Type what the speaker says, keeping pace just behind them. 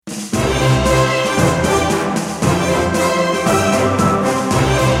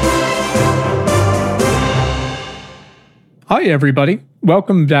Hi, everybody.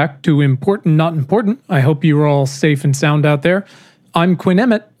 Welcome back to Important Not Important. I hope you are all safe and sound out there. I'm Quinn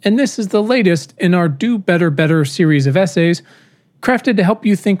Emmett, and this is the latest in our Do Better Better series of essays, crafted to help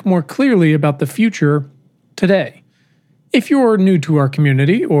you think more clearly about the future today. If you're new to our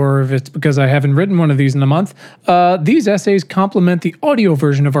community, or if it's because I haven't written one of these in a month, these essays complement the audio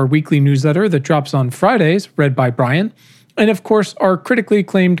version of our weekly newsletter that drops on Fridays, read by Brian, and of course our critically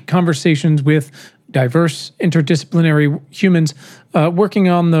acclaimed conversations with diverse, interdisciplinary humans working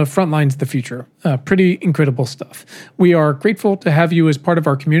on the front lines of the future. Pretty incredible stuff. We are grateful to have you as part of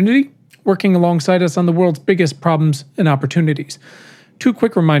our community, working alongside us on the world's biggest problems and opportunities. 2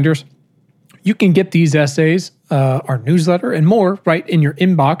 quick reminders. You can get these essays, our newsletter, and more right in your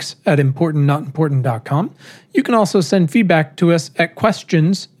inbox at importantnotimportant.com. You can also send feedback to us at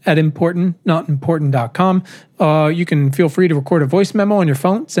questions@importantnotimportant.com. You can feel free to record a voice memo on your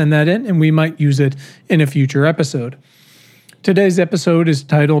phone, send that in, and we might use it in a future episode. Today's episode is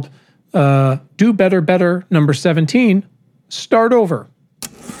titled Do Better Better number 17, Start Over.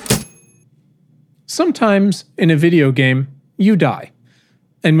 Sometimes in a video game, you die.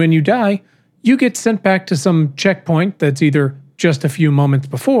 And when you die, you get sent back to some checkpoint that's either just a few moments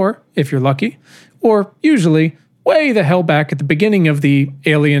before, if you're lucky, or usually way the hell back at the beginning of the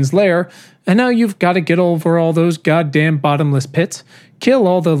alien's lair, and now you've got to get over all those goddamn bottomless pits, kill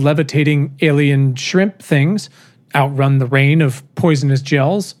all the levitating alien shrimp things, outrun the rain of poisonous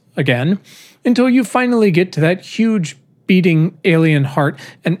gels again, until you finally get to that huge beating alien heart.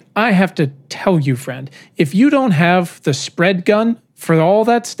 And I have to tell you, friend, if you don't have the spread gun for all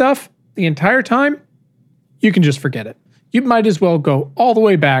that stuff the entire time, you can just forget it. You might as well go all the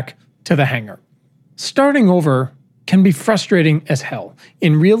way back to the hangar. Starting over can be frustrating as hell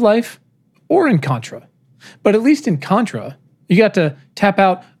in real life or in Contra. But at least in Contra, you got to tap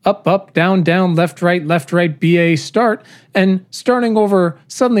out up, down, left, right, BA, start, and starting over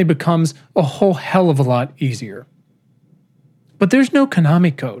suddenly becomes a whole hell of a lot easier. But there's no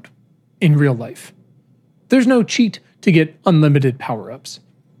Konami code in real life. There's no cheat to get unlimited power-ups.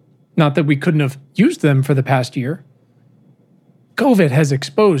 Not that we couldn't have used them for the past year. COVID has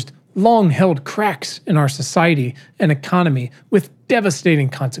exposed long-held cracks in our society and economy with devastating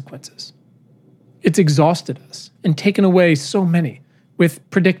consequences. It's exhausted us and taken away so many, with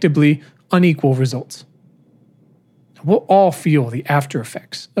predictably unequal results. We'll all feel the after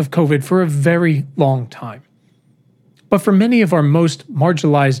effects of COVID for a very long time. But for many of our most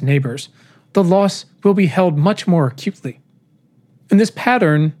marginalized neighbors, the loss will be held much more acutely. And this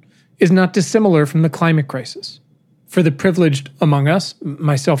pattern is not dissimilar from the climate crisis. For the privileged among us,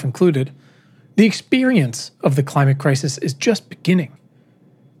 myself included, the experience of the climate crisis is just beginning.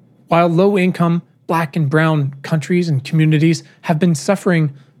 While low-income, Black and brown countries and communities have been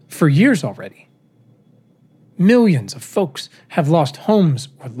suffering for years already. Millions of folks have lost homes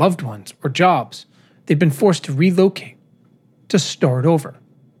or loved ones or jobs. They've been forced to relocate, to start over.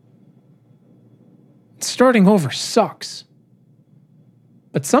 Starting over sucks.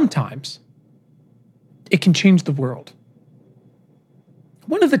 But sometimes, it can change the world.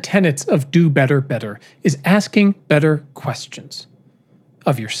 One of the tenets of Do Better Better is asking better questions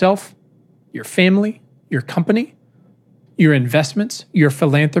of yourself, your family, your company, your investments, your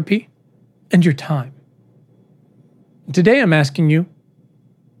philanthropy, and your time. Today I'm asking you,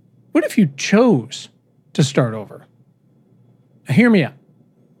 what if you chose to start over? Now hear me out.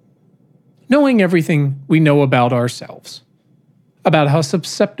 Knowing everything we know about ourselves, about how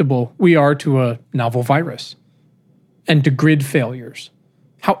susceptible we are to a novel virus, and to grid failures,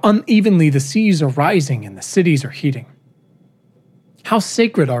 how unevenly the seas are rising and the cities are heating, how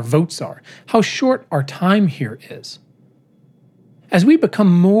sacred our votes are, how short our time here is. As we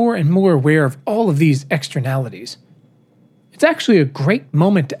become more and more aware of all of these externalities, it's actually a great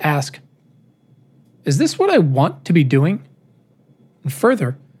moment to ask, is this what I want to be doing? And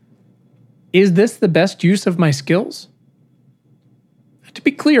further, is this the best use of my skills? To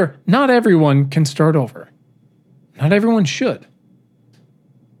be clear, not everyone can start over. Not everyone should.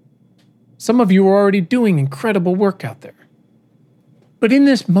 Some of you are already doing incredible work out there. But in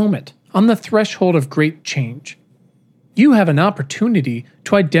this moment, on the threshold of great change, you have an opportunity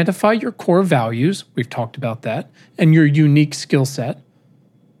to identify your core values, we've talked about that, and your unique skill set,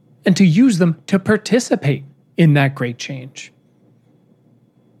 and to use them to participate in that great change.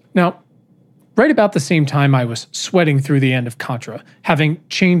 Now, right about the same time I was sweating through the end of Contra, having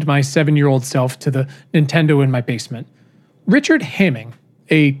chained my 7-year-old self to the Nintendo in my basement, Richard Hamming,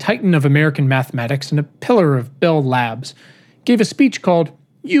 a titan of American mathematics and a pillar of Bell Labs, gave a speech called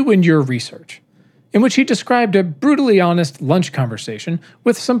You and Your Research, in which he described a brutally honest lunch conversation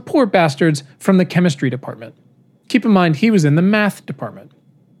with some poor bastards from the chemistry department. Keep in mind, he was in the math department.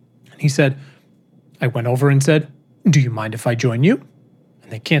 And he said, I went over and said, do you mind if I join you? And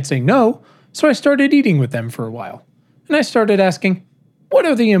they can't say no, so I started eating with them for a while. And I started asking, what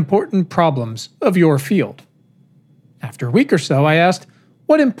are the important problems of your field? After a week or so, I asked,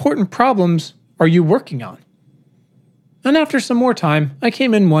 what important problems are you working on? And after some more time, I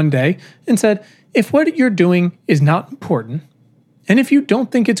came in one day and said, if what you're doing is not important, and if you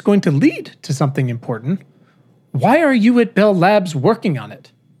don't think it's going to lead to something important, why are you at Bell Labs working on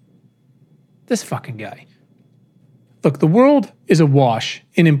it? This fucking guy. Look, the world is awash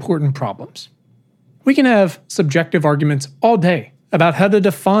in important problems. We can have subjective arguments all day about how to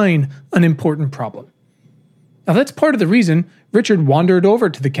define an important problem. Now, that's part of the reason Richard wandered over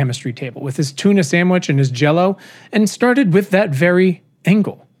to the chemistry table with his tuna sandwich and his Jell-O and started with that very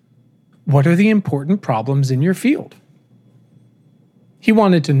angle. What are the important problems in your field? He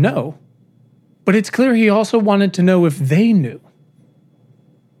wanted to know, but it's clear he also wanted to know if they knew.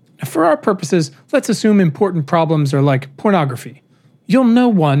 Now, for our purposes, let's assume important problems are like pornography. You'll know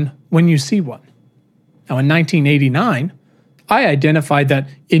one when you see one. Now, in 1989, I identified that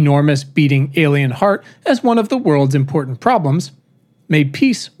enormous beating alien heart as one of the world's important problems, made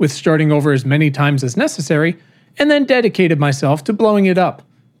peace with starting over as many times as necessary, and then dedicated myself to blowing it up,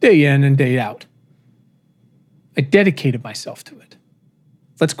 day in and day out. I dedicated myself to it.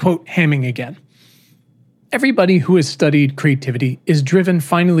 Let's quote Hamming again. Everybody who has studied creativity is driven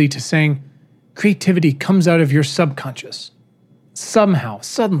finally to saying, creativity comes out of your subconscious. Somehow,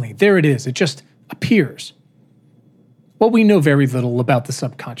 suddenly, there it is, it just appears. Well, we know very little about the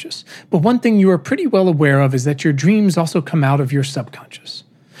subconscious, but one thing you are pretty well aware of is that your dreams also come out of your subconscious.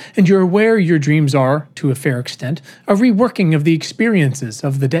 And you're aware your dreams are, to a fair extent, a reworking of the experiences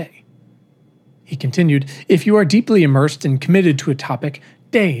of the day. He continued, if you are deeply immersed and committed to a topic,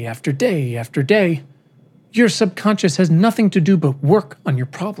 day after day after day, your subconscious has nothing to do but work on your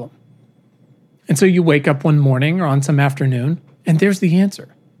problem. And so you wake up one morning or on some afternoon, and there's the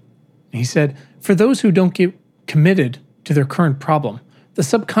answer. And he said, for those who don't get committed to their current problem, the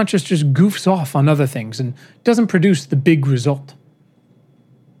subconscious just goofs off on other things and doesn't produce the big result.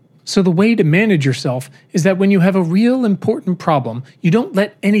 So the way to manage yourself is that when you have a real important problem, you don't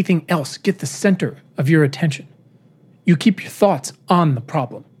let anything else get the center of your attention. You keep your thoughts on the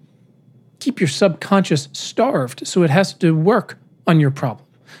problem. Keep your subconscious starved so it has to work on your problem,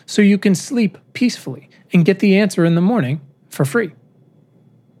 so you can sleep peacefully and get the answer in the morning for free.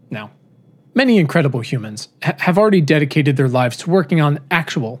 Now, many incredible humans have already dedicated their lives to working on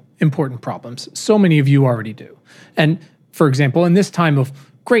actual important problems. So many of you already do. And, for example, in this time of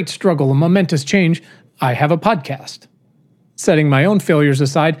great struggle and momentous change, I have a podcast. Setting my own failures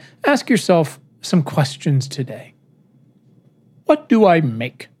aside, ask yourself some questions today. What do I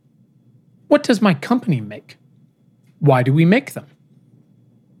make? What does my company make? Why do we make them?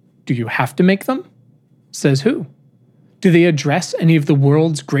 Do you have to make them? Says who? Do they address any of the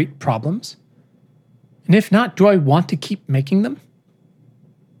world's great problems? And if not, do I want to keep making them?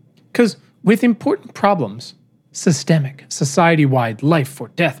 Because with important problems, systemic, society-wide, life or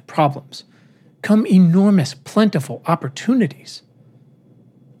death problems, come enormous, plentiful opportunities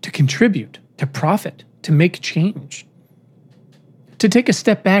to contribute, to profit, to make change. To take a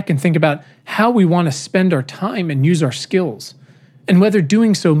step back and think about how we want to spend our time and use our skills, and whether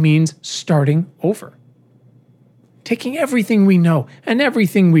doing so means starting over. Taking everything we know and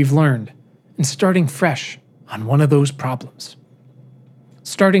everything we've learned and starting fresh on one of those problems.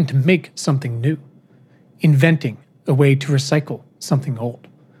 Starting to make something new. Inventing a way to recycle something old.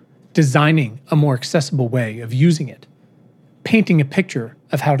 Designing a more accessible way of using it. Painting a picture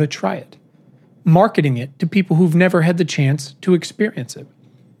of how to try it. Marketing it to people who've never had the chance to experience it.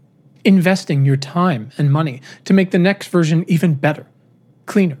 Investing your time and money to make the next version even better,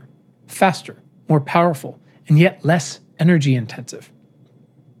 cleaner, faster, more powerful, and yet less energy intensive.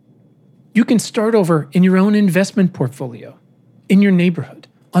 You can start over in your own investment portfolio, in your neighborhood,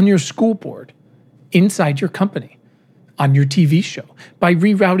 on your school board, inside your company, on your TV show, by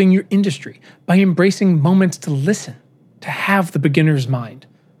rerouting your industry, by embracing moments to listen, to have the beginner's mind,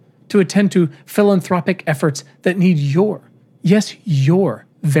 to attend to philanthropic efforts that need your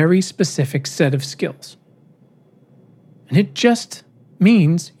very specific set of skills. And it just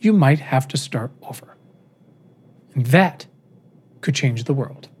means you might have to start over. And that could change the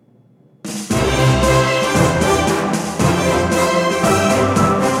world.